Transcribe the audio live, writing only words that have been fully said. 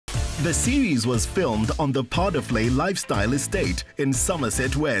The series was filmed on the Powderflay Lifestyle Estate in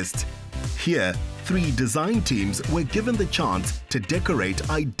Somerset West. Here, 3 design teams were given the chance to decorate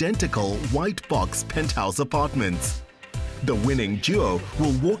identical white box penthouse apartments. The winning duo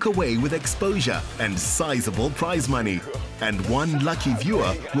will walk away with exposure and sizable prize money, and one lucky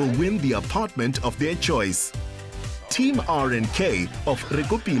viewer will win the apartment of their choice. Team R&K of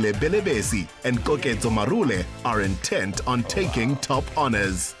Rekopile Belebesi and Koketso Marule are intent on taking top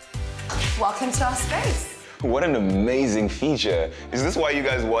honors. Welcome to our space. What an amazing feature. Is this why you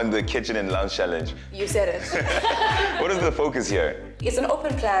guys won the Kitchen and Lounge Challenge? You said it. What is the focus here? It's an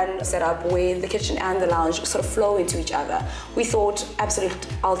open plan setup where the kitchen and the lounge sort of flow into each other. We thought absolute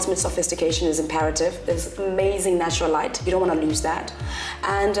ultimate sophistication is imperative. There's amazing natural light. You don't want to lose that.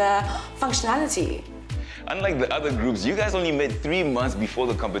 And functionality. Unlike the other groups, you guys only met 3 months before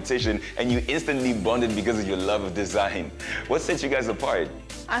the competition and you instantly bonded because of your love of design. What sets you guys apart?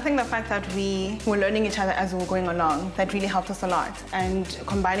 I think the fact that we were learning each other as we were going along, that really helped us a lot. And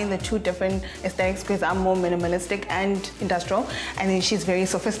combining the 2 different aesthetics, because I'm more minimalistic and industrial, and then she's very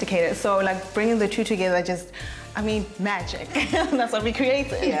sophisticated. So like bringing the 2 together just, I mean, magic. That's what we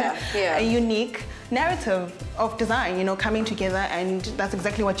created. Yeah. A unique narrative of design, you know, coming together, and that's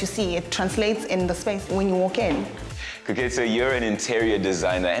exactly what you see. It translates in the space when you walk in. Okay, so you're an interior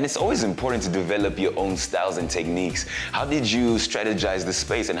designer, and it's always important to develop your own styles and techniques. How did you strategize the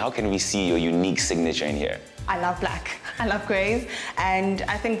space, and how can we see your unique signature in here? I love black, I love grays, and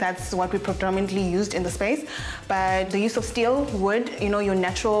I think that's what we predominantly used in the space. But the use of steel, wood, you know, your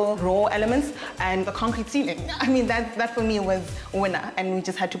natural raw elements, and the concrete ceiling. I mean, that for me was a winner, and we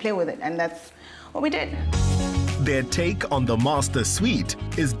just had to play with it, and that's what we did. Their take on the master suite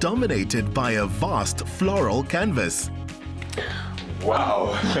is dominated by a vast floral canvas.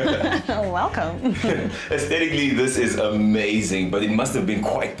 Wow. Welcome. Aesthetically, this is amazing, but it must have been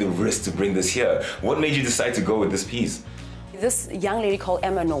quite the risk to bring this here. What made you decide to go with this piece? This young lady called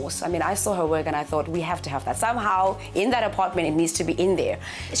Emma Norse, I mean, I saw her work and I thought we have to have that. Somehow, in that apartment, it needs to be in there.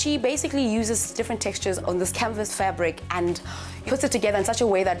 She basically uses different textures on this canvas fabric and puts it together in such a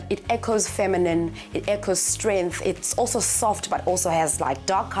way that it echoes feminine, it echoes strength. It's also soft, but also has like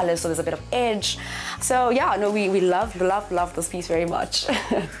dark colors, so there's a bit of edge. So yeah, no, we love this piece very much.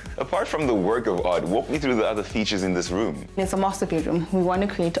 Apart from the work of art, walk me through the other features in this room. It's a master bedroom. We want to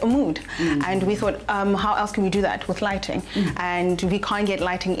create a mood. And we thought, how else can we do that with lighting? And we can't get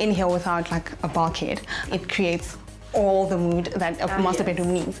lighting in here without like a bulkhead. It creates all the mood that a master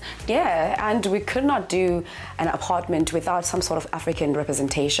bedroom needs. Yeah, and we could not do an apartment without some sort of African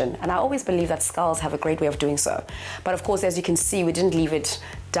representation. And I always believe that skulls have a great way of doing so. But of course, as you can see, we didn't leave it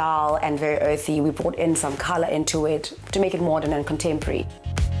dull and very earthy. We brought in some color into it to make it modern and contemporary.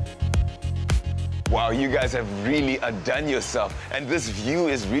 Wow, you guys have really outdone yourself. And this view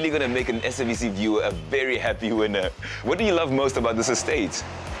is really going to make an SABC viewer a very happy winner. What do you love most about this estate?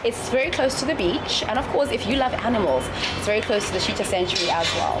 It's very close to the beach, and of course, if you love animals, it's very close to the Cheetah Sanctuary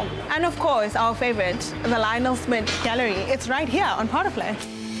as well. And of course, our favorite, the Lionel Smith Gallery. It's right here on Powderflay.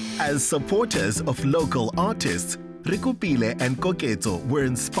 As supporters of local artists, Rekopile and Koketso were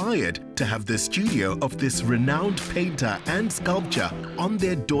inspired to have the studio of this renowned painter and sculptor on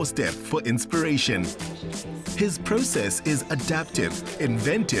their doorstep for inspiration. His process is adaptive,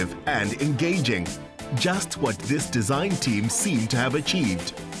 inventive, and engaging. Just what this design team seemed to have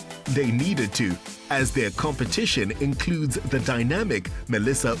achieved. They needed to, as their competition includes the dynamic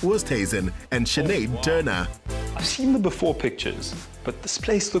Melissa Oosthuizen and Sinead Turner. I've seen the before pictures, but this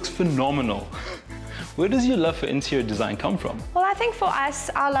place looks phenomenal. Where does your love for interior design come from? Well, I think for us,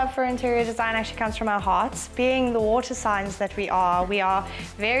 our love for interior design actually comes from our hearts. Being the water signs that we are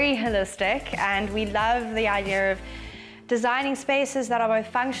very holistic, and we love the idea of designing spaces that are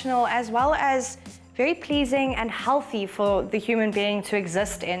both functional as well as very pleasing and healthy for the human being to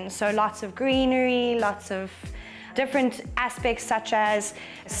exist in. So lots of greenery, lots of different aspects such as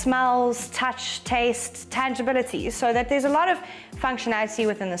smells, touch, taste, tangibility, so that there's a lot of functionality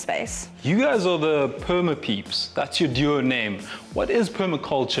within the space. You guys are the Perma Peeps. That's your duo name. What is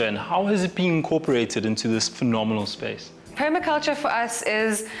permaculture and how has it been incorporated into this phenomenal space? Permaculture for us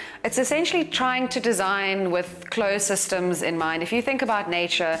it's essentially trying to design with closed systems in mind. If you think about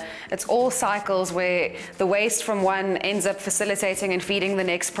nature, it's all cycles where the waste from one ends up facilitating and feeding the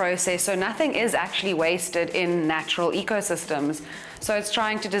next process, so nothing is actually wasted in natural ecosystems. So it's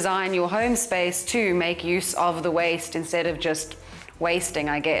trying to design your home space to make use of the waste instead of just wasting,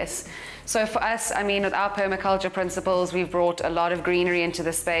 I guess. So for us, I mean, with our permaculture principles, we've brought a lot of greenery into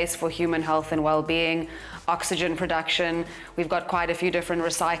the space for human health and well-being, oxygen production. We've got quite a few different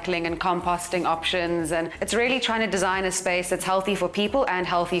recycling and composting options, and it's really trying to design a space that's healthy for people and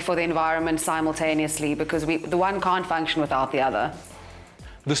healthy for the environment simultaneously, because the one can't function without the other.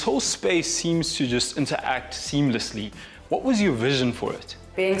 This whole space seems to just interact seamlessly. What was your vision for it?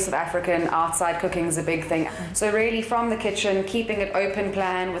 Being South African, outside cooking is a big thing. So really from the kitchen, keeping it open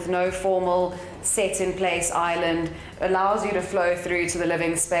plan with no formal set-in-place island allows you to flow through to the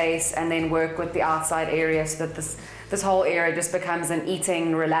living space and then work with the outside area so that this whole area just becomes an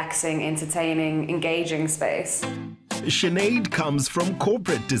eating, relaxing, entertaining, engaging space. Sinead comes from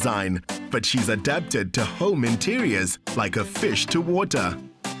corporate design, but she's adapted to home interiors like a fish to water.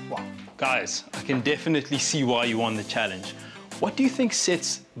 Wow. Guys, I can definitely see why you won the challenge. What do you think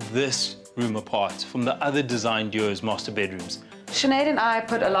sets this room apart from the other design duo's master bedrooms? Sinead and I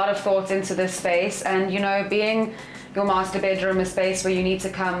put a lot of thought into this space, and you know, being your master bedroom, a space where you need to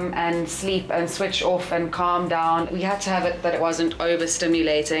come and sleep and switch off and calm down, we had to have it that it wasn't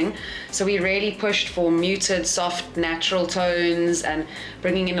overstimulating. So we really pushed for muted, soft, natural tones and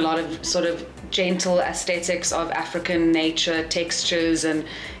bringing in a lot of sort of gentle aesthetics of African nature, textures, and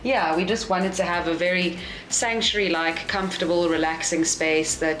yeah, we just wanted to have a very sanctuary-like, comfortable, relaxing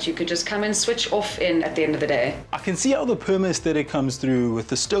space that you could just come and switch off in at the end of the day. I can see how the perma aesthetic comes through with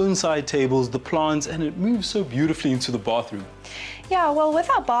the stone side tables, the plants, and it moves so beautifully into the bathroom. Yeah, well, with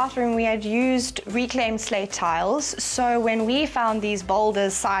our bathroom, we had used reclaimed slate tiles. So when we found these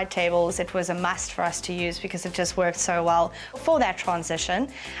boulders side tables, it was a must for us to use because it just worked so well for that transition.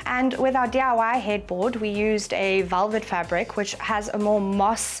 And with our DIY headboard, we used a velvet fabric, which has a more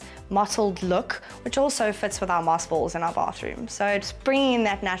mottled look, which also fits with our moss balls in our bathroom. So it's bringing in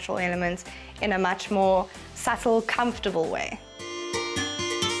that natural element in a much more subtle, comfortable way.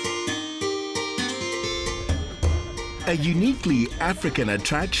 A uniquely African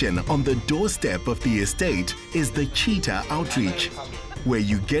attraction on the doorstep of the estate is the cheetah outreach, where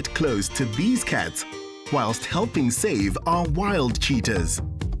you get close to these cats whilst helping save our wild cheetahs.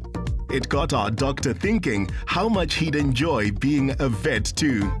 It got our doctor thinking how much he'd enjoy being a vet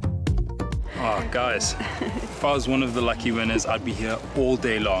too. Oh, guys, if I was one of the lucky winners, I'd be here all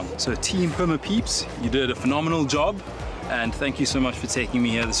day long. So Team Perma Peeps, you did a phenomenal job. And thank you so much for taking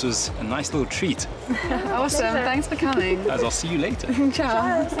me here. This was a nice little treat. Awesome, thanks for coming. Guys, I'll see you later.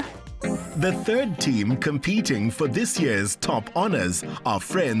 Ciao. The third team competing for this year's top honors are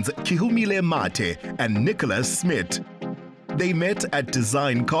friends Kihumile Mate and Nicholas Smith. They met at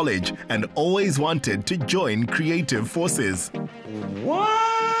Design College and always wanted to join creative forces.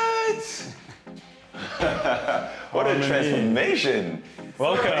 What? What a transformation.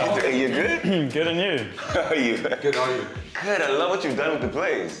 Welcome. Are you good? Good, and you? How are you? Good, how are you? Good, I love what you've done with the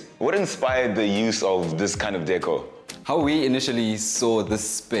place. What inspired the use of this kind of decor? How we initially saw this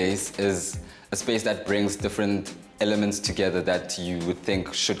space is a space that brings different elements together that you would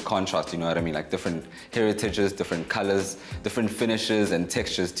think should contrast, you know what I mean? Like different heritages, different colors, different finishes and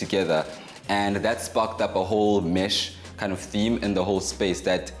textures together. And that sparked up a whole mesh kind of theme in the whole space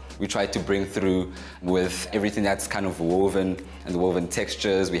that we tried to bring through with everything that's kind of woven and the woven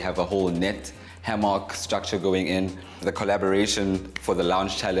textures. We have a whole net hammock structure going in. The collaboration for the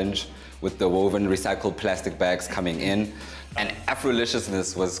lounge challenge with the woven recycled plastic bags coming in. And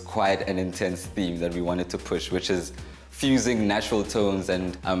Afroliciousness was quite an intense theme that we wanted to push, which is fusing natural tones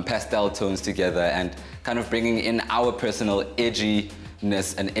and pastel tones together and kind of bringing in our personal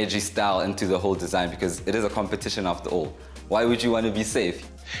edginess and edgy style into the whole design, because it is a competition after all. Why would you want to be safe?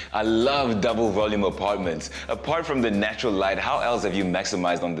 I love double volume apartments. Apart from the natural light, how else have you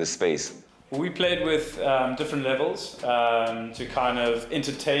maximized on this space? We played with different levels to kind of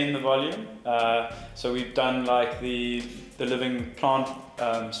entertain the volume. So we've done like the living plant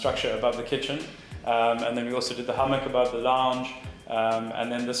structure above the kitchen. And then we also did the hammock above the lounge. And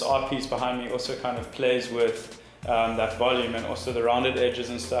then this art piece behind me also kind of plays with that volume, and also the rounded edges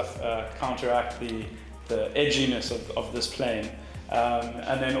and stuff counteract the edginess of this plane.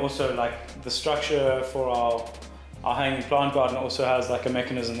 And then also like the structure for our hanging plant garden also has like a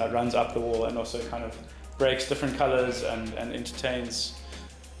mechanism that runs up the wall and also kind of breaks different colors and entertains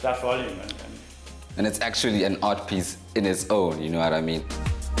that volume. And it's actually an art piece in its own, you know what I mean?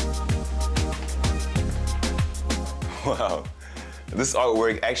 Wow. This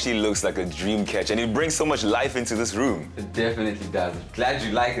artwork actually looks like a dream catch, and it brings so much life into this room. It definitely does. Glad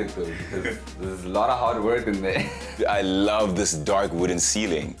you like it though, because there's a lot of hard work in there. I love this dark wooden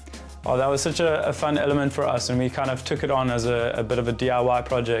ceiling. Oh, that was such a fun element for us, and we kind of took it on as a bit of a DIY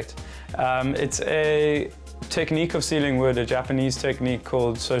project. It's a technique of sealing wood, a Japanese technique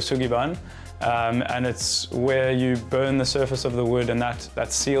called sosugiban, and it's where you burn the surface of the wood, and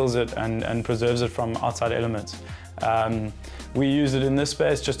that seals it and preserves it from outside elements. We use it in this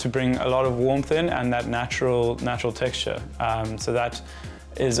space just to bring a lot of warmth in and that natural texture. So that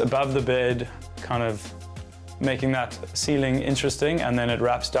is above the bed, kind of making that ceiling interesting, and then it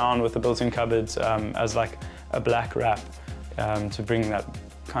wraps down with the built-in cupboards as like a black wrap to bring that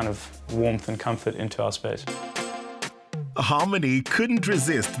kind of warmth and comfort into our space. Harmony couldn't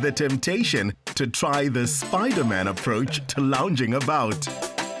resist the temptation to try the Spider-Man approach to lounging about.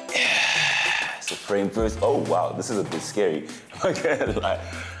 So frame first. Oh wow, this is a bit scary.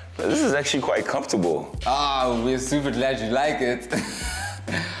 This is actually quite comfortable. Ah, we're super glad you like it.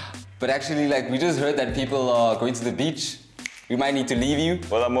 But actually, like, we just heard that people are going to the beach. We might need to leave you.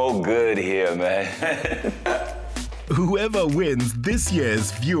 Well, I'm all good here, man. Whoever wins this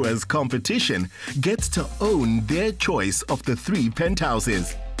year's viewers' competition gets to own their choice of the 3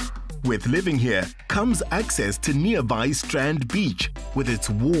 penthouses. With living here comes access to nearby Strand Beach with its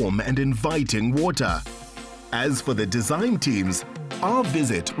warm and inviting water. As for the design teams, our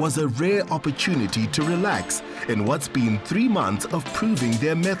visit was a rare opportunity to relax in what's been 3 months of proving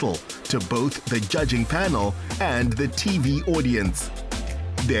their mettle to both the judging panel and the TV audience.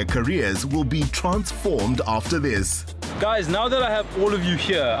 Their careers will be transformed after this. Guys, now that I have all of you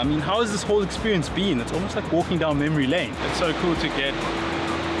here, I mean, how has this whole experience been? It's almost like walking down memory lane. It's so cool to get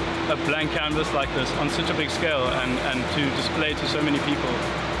a blank canvas like this on such a big scale and to display to so many people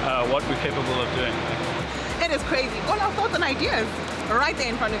what we're capable of doing. It is crazy. All our thoughts and ideas are right there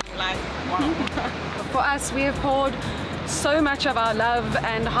in front of you, like, wow. For us, we have poured so much of our love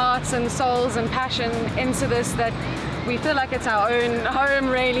and hearts and souls and passion into this that we feel like it's our own home,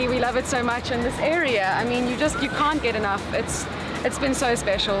 really. We love it so much. And this area, I mean, you can't get enough. It's been so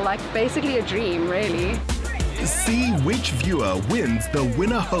special, like basically a dream, really. See which viewer wins the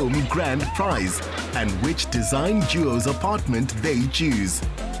Winner Home Grand Prize and which design duo's apartment they choose.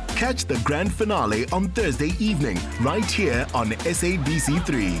 Catch the grand finale on Thursday evening, right here on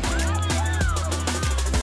SABC3.